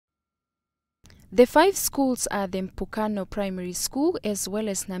The 5 schools are the Mpukano Primary School as well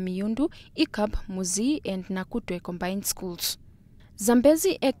as Namiyundu, Ikab, Muzi and Nakutwe Combined Schools.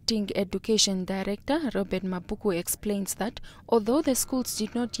 Zambezi Acting Education Director Robert Mabuku explains that although the schools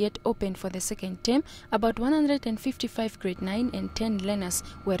did not yet open for the second term, about 155 grade 9 and 10 learners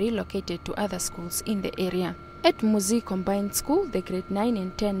were relocated to other schools in the area. At Muzi Combined School, the grade 9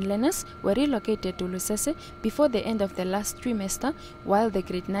 and 10 learners were relocated to Lusese before the end of the last trimester, while the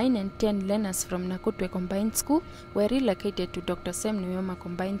grade 9 and 10 learners from Nakutwe Combined School were relocated to Dr. Sam Nuyoma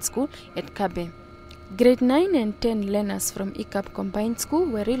Combined School at Kabe. Grade 9 and 10 learners from Ikab Combined School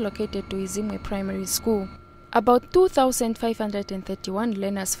were relocated to Izimwe Primary School. About 2,531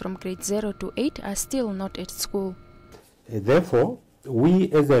 learners from grade 0 to 8 are still not at school. Therefore,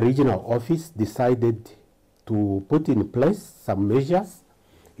 we as a regional office decided to put in place some measures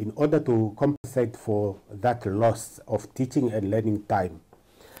in order to compensate for that loss of teaching and learning time.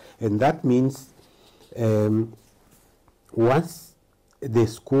 And that means once the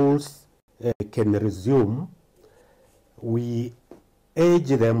schools can resume, we urge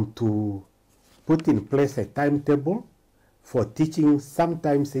them to put in place a timetable for teaching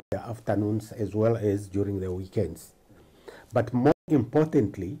sometimes in the afternoons as well as during the weekends. But more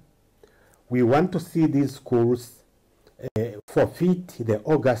importantly, we want to see these schools forfeit the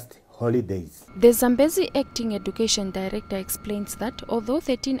August holidays. The Zambezi Acting Education Director explains that although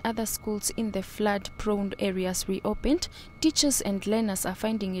 13 other schools in the flood-prone areas reopened, teachers and learners are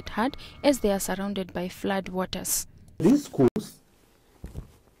finding it hard as they are surrounded by flood waters. These schools,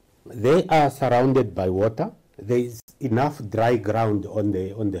 they are surrounded by water. There is enough dry ground on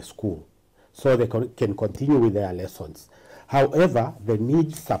the school, so they can continue with their lessons. However, they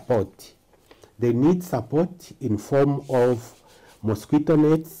need support. They need support in form of mosquito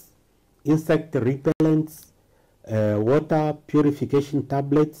nets, insect repellents, water purification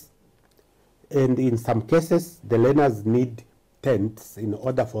tablets, and in some cases the learners need tents in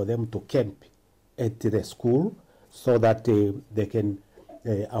order for them to camp at the school so that they can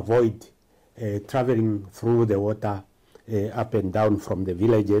avoid traveling through the water up and down from the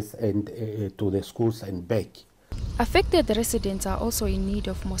villages and to the schools and back. Affected residents are also in need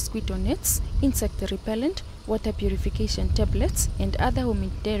of mosquito nets, insect repellent, water purification tablets, and other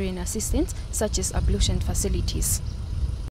humanitarian assistance such as ablution facilities.